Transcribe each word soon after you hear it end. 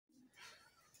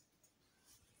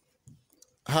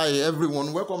Hi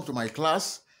everyone, welcome to my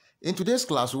class. In today's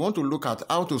class, we want to look at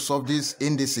how to solve these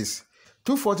indices.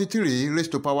 243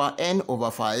 raised to power n over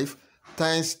 5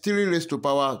 times 3 raised to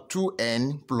power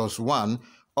 2n plus 1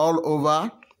 all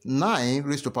over 9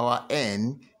 raised to power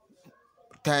n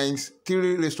times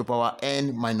 3 raised to power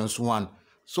n minus 1.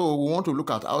 So we want to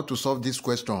look at how to solve this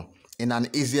question in an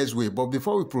easiest way. But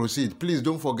before we proceed, please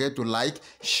don't forget to like,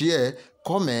 share,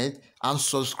 comment, and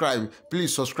subscribe.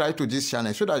 Please subscribe to this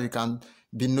channel so that you can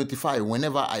be notified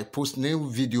whenever I post new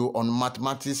video on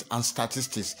mathematics and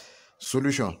statistics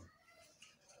solution.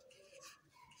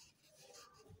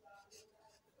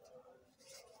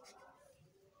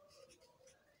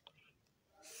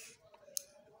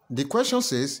 The question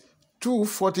says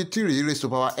 243 raised to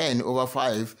power n over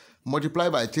 5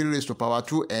 multiplied by 3 raised to power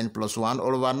 2n plus 1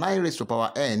 all over 9 raised to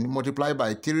power n multiplied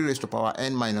by 3 raised to power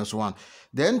n minus 1.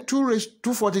 Then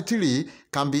 243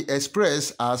 can be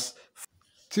expressed as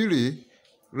 3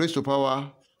 raised to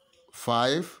power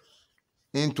 5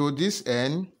 into this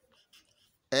n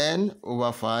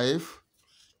over 5,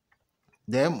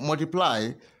 then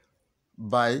multiply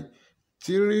by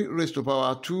 3 raised to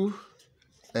power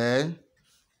 2n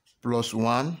plus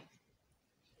 1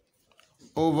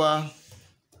 over,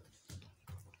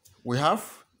 we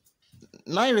have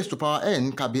 9 raised to power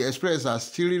n can be expressed as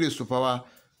 3 raised to power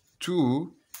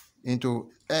 2 into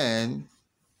n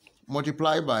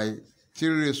multiplied by 3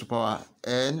 raised to power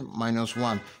n minus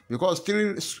 1, because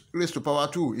 3 raised to power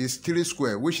 2 is 3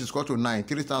 squared, which is equal to 9.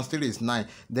 3 times 3 is 9.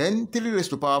 Then 3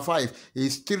 raised to power 5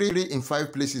 is 3 in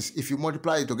 5 places. If you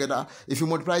multiply it together, if you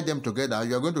multiply them together,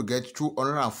 you are going to get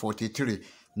 243.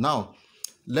 Now,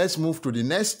 let's move to the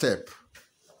next step.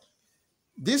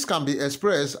 This can be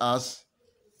expressed as,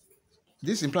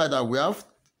 this implies that we have,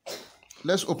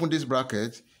 let's open this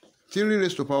bracket, 3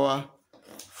 raised to power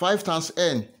 5 times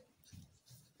n,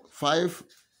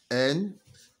 5n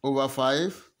over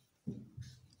 5,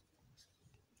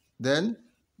 then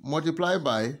multiply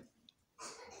by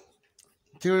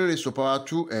 3 raised to power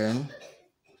 2n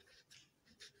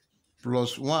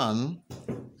plus 1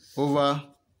 over,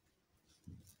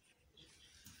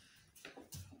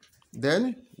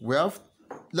 then we have,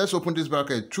 let's open this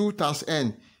bracket, 2 times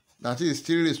n, that is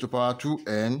 3 raised to power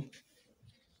 2n,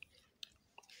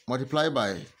 multiply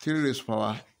by 3 raised to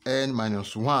power n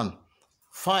minus 1.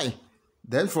 Fine.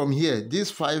 Then from here,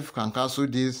 this 5 can cancel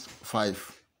this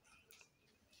 5.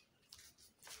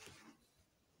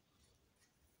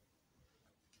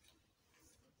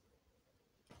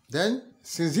 Then,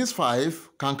 since this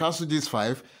 5 can cancel this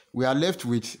 5, we are left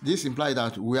with, this implies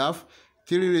that we have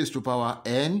 3 raised to power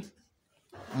n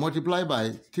multiplied by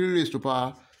 3 raised to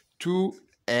power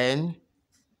 2n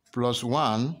plus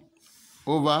 1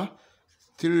 over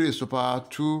 3 raised to power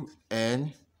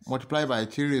 2n multiplied by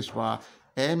 3 raised to power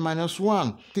n minus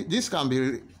 1. This can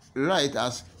be write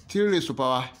as 3 raised to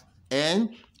power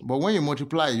n, but when you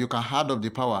multiply, you can add up the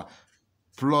power,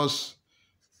 plus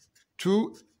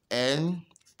 2n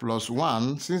plus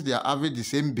 1, since they are having the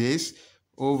same base,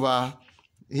 over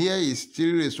here is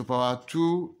 3 raised to power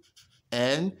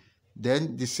 2n,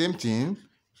 then the same thing,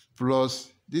 plus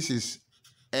this is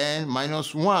n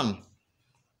minus 1.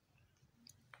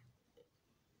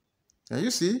 Now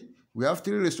you see, we have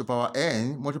 3 raised to power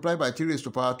n multiplied by 3 raised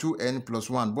to power 2n plus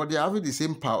 1, but they are having the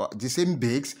same power, the same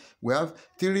base. We have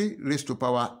 3 raised to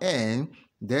power n,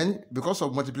 then because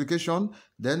of multiplication,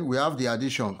 then we have the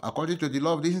addition. According to the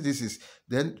law of the indices,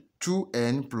 then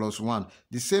 2n plus 1.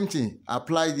 The same thing,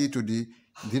 applied it to the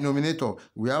denominator.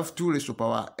 We have 2 raised to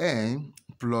power n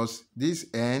plus this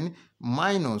n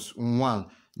minus 1.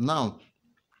 Now,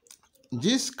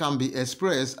 this can be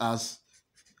expressed as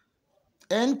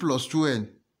n plus 2n,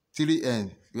 3n.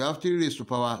 We have 3 raised to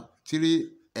power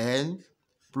 3n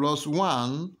plus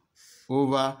 1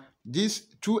 over this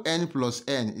 2n plus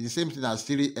n is the same thing as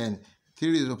 3n.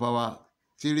 3 raised to power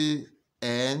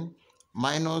 3n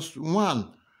minus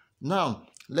 1. Now,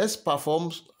 let's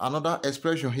perform another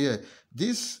expression here.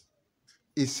 This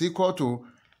is equal to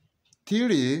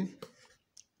 3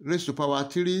 raised to power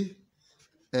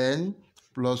 3n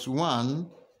plus 1,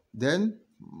 then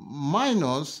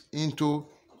minus into,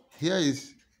 here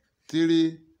is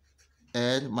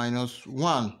 3n minus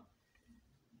 1.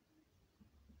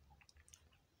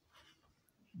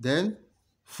 Then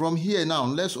from here now,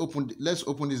 let's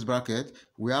open this bracket.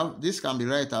 We have, this can be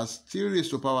written as 3 raised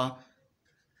to power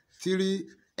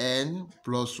 3n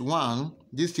plus 1,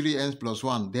 this 3n plus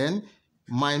 1, then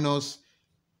minus,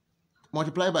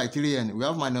 multiply by 3n, we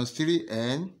have minus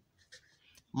 3n,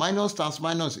 minus times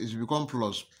minus is become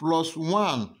plus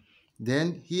 1.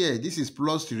 Then here, this is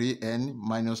plus 3n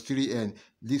minus 3n.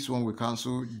 This one will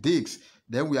cancel this.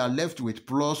 then we are left with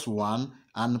plus 1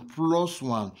 and plus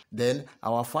 1. Then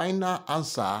our final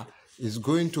answer is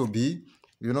going to be,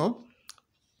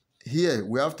 here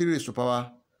we have 3 raised to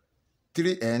power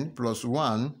 3n plus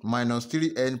 1 minus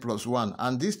 3n plus 1.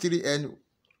 And this 3n,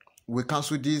 we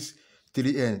cancel this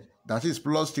 3n. That is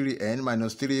plus 3n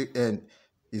minus 3n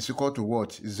is equal to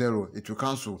what? 0. It will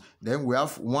cancel. Then we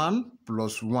have 1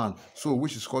 plus 1. So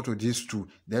which is equal to this 2.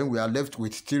 Then we are left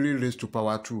with 3 raised to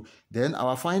power 2. Then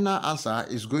our final answer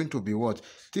is going to be what?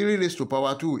 3 raised to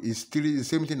power 2 is 3, the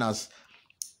same thing as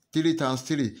 3 times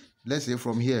 3. Let's say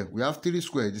from here, we have 3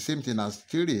 squared, the same thing as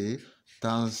 3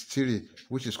 times 3,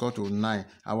 which is equal to 9.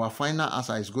 Our final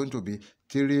answer is going to be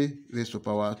 3 raised to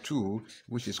power 2,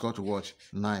 which is equal to what?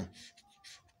 9.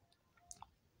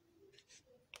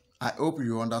 I hope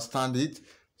you understand it.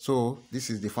 So this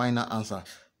is the final answer.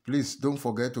 Please don't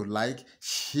forget to like,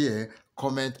 share,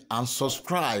 comment, and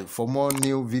subscribe for more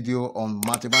new video on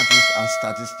mathematics and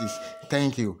statistics.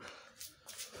 Thank you.